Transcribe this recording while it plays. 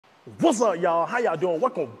What's up, y'all? How y'all doing?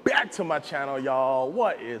 Welcome back to my channel, y'all.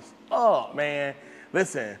 What is up, man?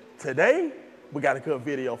 Listen, today we got a good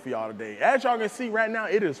video for y'all today. As y'all can see right now,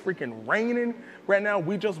 it is freaking raining right now.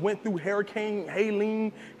 We just went through Hurricane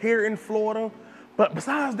Helene here in Florida. But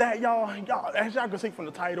besides that, y'all, as y'all can see from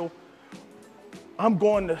the title, I'm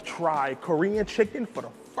going to try Korean chicken for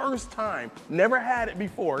the first time. Never had it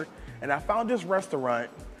before, and I found this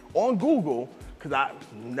restaurant on Google because I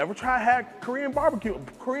never had Korean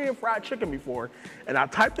fried chicken before. And I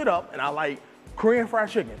typed it up and I like Korean fried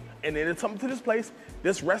chicken. And then it's something to this place.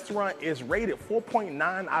 This restaurant is rated 4.9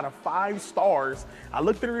 out of 5 stars. I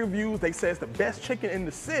looked at the reviews, they say it's the best chicken in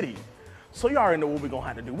the city. So you already know what we're gonna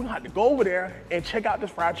have to do. We're gonna have to go over there and check out this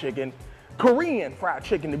fried chicken, Korean fried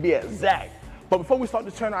chicken to be exact. But before we start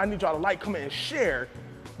this channel, I need y'all to like, comment, and share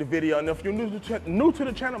the video. And if you're new to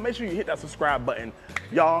the channel, make sure you hit that subscribe button.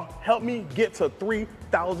 Y'all, help me get to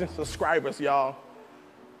 3,000 subscribers, y'all.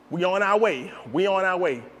 We on our way.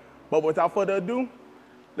 But without further ado,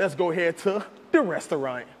 let's go ahead to the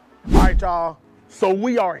restaurant. All right, y'all. So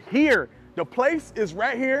we are here. The place is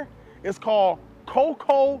right here. It's called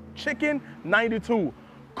Coco Chicken 92,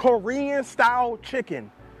 Korean style chicken.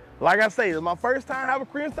 Like I say, it's my first time having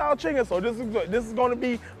Korean style chicken, so this is going to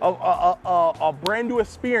be a brand new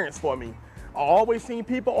experience for me. I always seen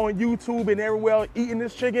people on YouTube and everywhere eating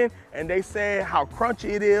this chicken, and they say how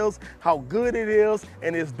crunchy it is, how good it is,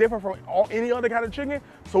 and it's different from any other kind of chicken.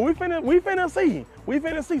 So we finna see.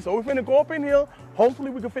 So we finna go up in here.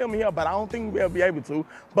 Hopefully we can film here, but I don't think we'll be able to.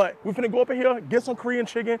 But we finna go up in here, get some Korean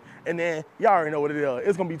chicken, and then y'all already know what it is.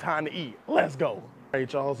 It's gonna be time to eat. Let's go. All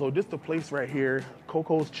right, y'all, so this is the place right here,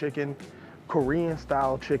 Coco's Chicken, Korean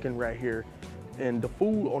style chicken right here. And the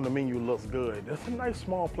food on the menu looks good. It's a nice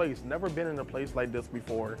small place. Never been in a place like this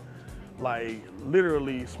before. Like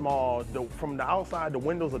literally small. From the outside, the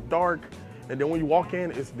windows are dark. And then when you walk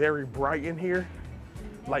in, it's very bright in here.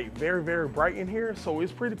 Like very, very bright in here. So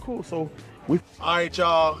it's pretty cool. So all right,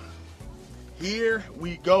 y'all, here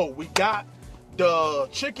we go. We got the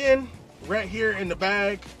chicken right here in the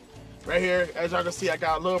bag. Right here, as y'all can see, I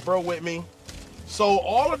got a little bro with me. So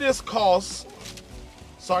all of this costs,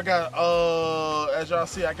 so I got, as y'all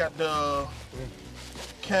see, I got the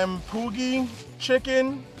Kampugi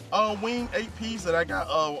chicken wing 8-piece, and I got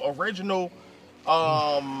original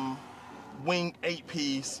wing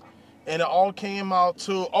 8-piece, and it all came out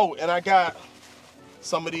to, oh, and I got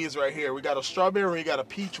some of these right here. We got a strawberry, and we got a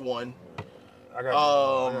peach one. I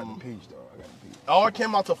got the peach though. I got the peach. All it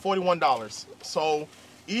came out to $41. So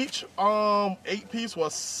each 8-piece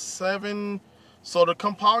was $7. So the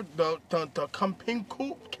Kampugi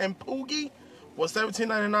was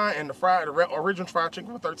 $17.99, and the original fried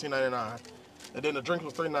chicken was $13.99, and then the drink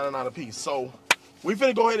was $3.99 a piece. So we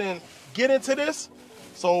finna go ahead and get into this.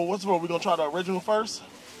 So what's what? We gonna try the original first?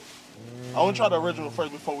 I wanna try the original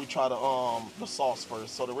first before we try the sauce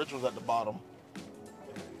first. So the original's at the bottom.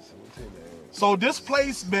 So this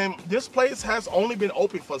place has only been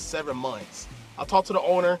open for 7 months. I talked to the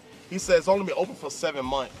owner. He says it's only been open for 7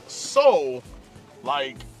 months. So,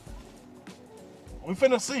 like, we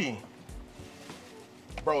finna see.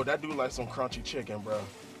 Bro, that dude like some crunchy chicken, bro.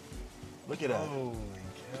 Look at that. Oh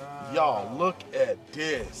my God. Y'all, look at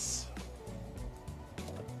this.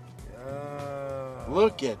 Yeah.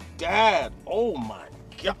 Look at that. Oh my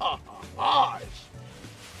gosh. All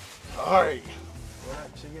right. Well,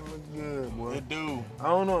 that chicken look good, boy. It do. I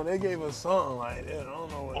don't know. They gave us something like that. I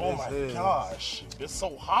don't know what this is. Oh my gosh. It's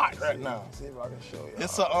so hot right now. See if I can show you.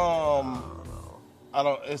 It's a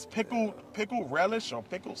it's pickled relish or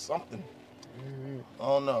pickled something. I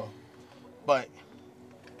don't know. But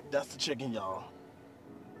that's the chicken, y'all.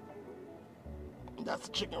 That's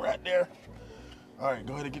the chicken right there. All right,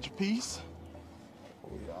 go ahead and get your piece.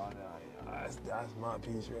 Oh, yeah, that's my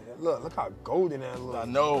piece right there. Look how golden that looks. I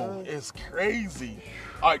know, it's crazy.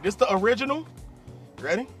 All right, this the original.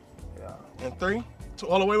 Ready? Yeah. And 3, 2,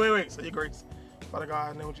 hold on, wait. Say your grace. Father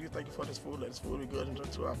God, in the name of Jesus, thank you for this food. Let this food be good and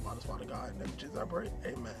drink to our fathers, Father God. In the name of Jesus, I pray.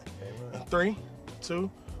 Amen. And 3,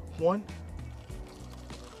 2, 1.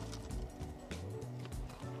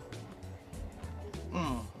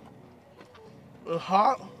 It's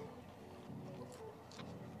hot.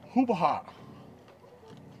 Super hot.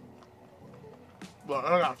 But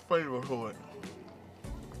I got flavor to it.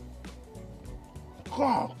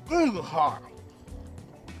 God, this is hot.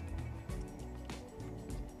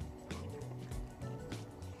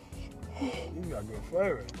 You got good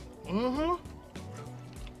flavor. Mm-hmm.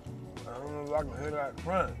 I don't know if I can hear that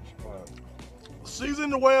crunch, but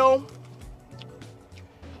Seasoned well.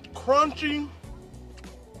 Crunchy.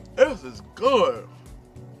 This is good.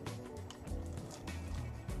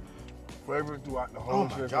 flavor throughout the whole Oh my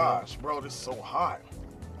chicken. gosh, bro, this is so hot.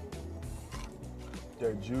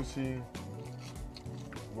 They're juicy,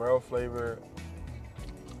 well flavored.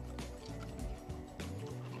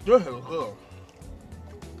 This is good.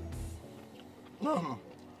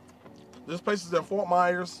 This place is in Fort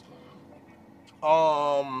Myers.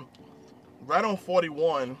 Right on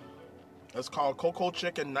 41. It's called Coco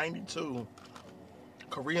Chicken 92.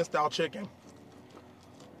 Korean style chicken.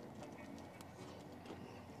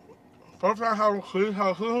 First time having Korean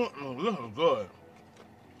style chicken. This is good.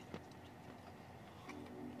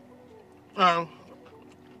 I'm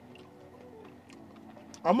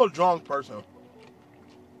a drunk person.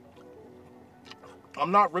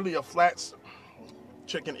 I'm not really a flats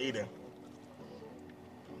chicken eater.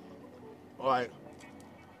 Like,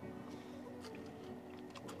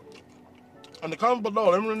 in the comments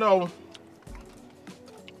below, let me know,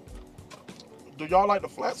 do y'all like the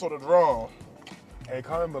flats or the draw? Hey,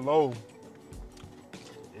 comment below.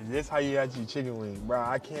 Is this how you got your chicken wings, bro?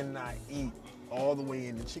 I cannot eat all the way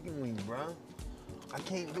in the chicken wings, bro. I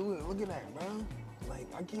can't do it. Look at that, bro. Like,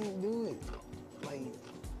 I can't do it.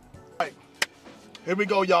 Like, Here we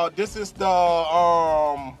go, y'all. This is the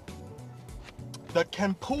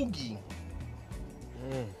Kempoogie.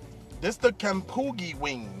 This the Kempoogie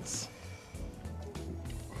wings.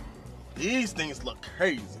 These things look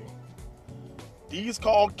crazy. These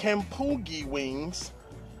called Kempoogie wings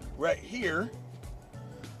right here.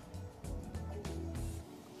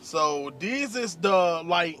 So these is the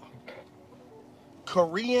like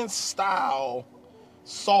Korean style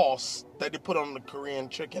sauce that they put on the Korean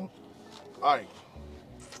chicken. All right.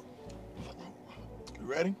 You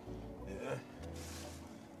ready? yeah.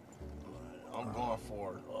 I'm going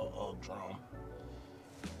for a drum.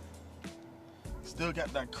 Still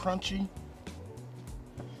got that crunchy,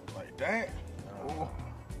 like that. Oh,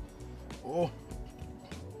 oh. All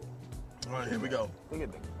right, here we go. Look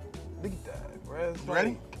at that, bro. You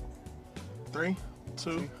ready? 3,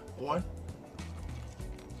 2, 1.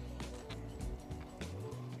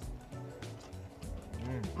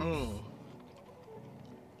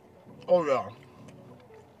 Oh yeah.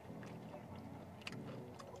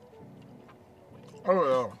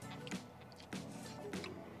 Oh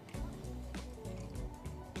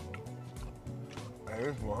yeah. Hey,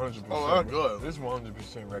 this 100%. Oh, that's good. This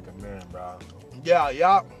 100% recommend, bro.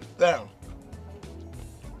 Yeah. Damn.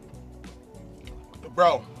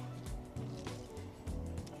 Bro.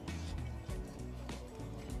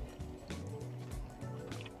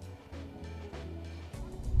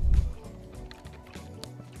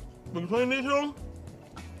 Between these two,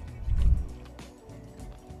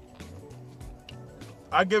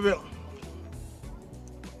 I give it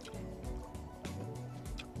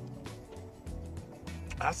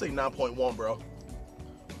I say 9.1, bro.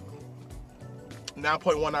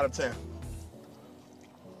 9.1 out of 10.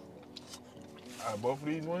 Both of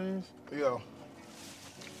these wings, Yeah.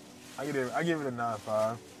 I give it a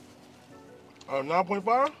 9.5.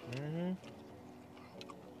 9.5? Mm-hmm.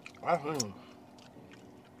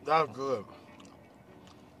 That's good.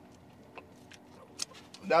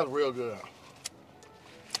 That's real good.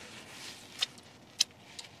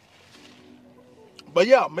 But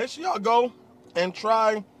yeah, make sure y'all go and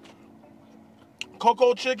try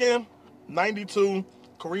Coco Chicken 92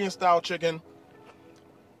 Korean style chicken.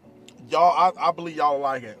 Y'all, I believe y'all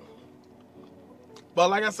like it. But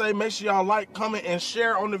like I say, make sure y'all like, comment, and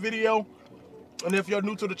share on the video. And if you're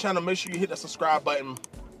new to the channel, make sure you hit that subscribe button.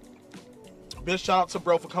 Big shout out to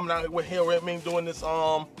bro for coming out here with me doing this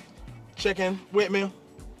chicken with me.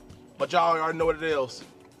 But y'all already know what it is.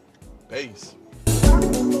 Peace.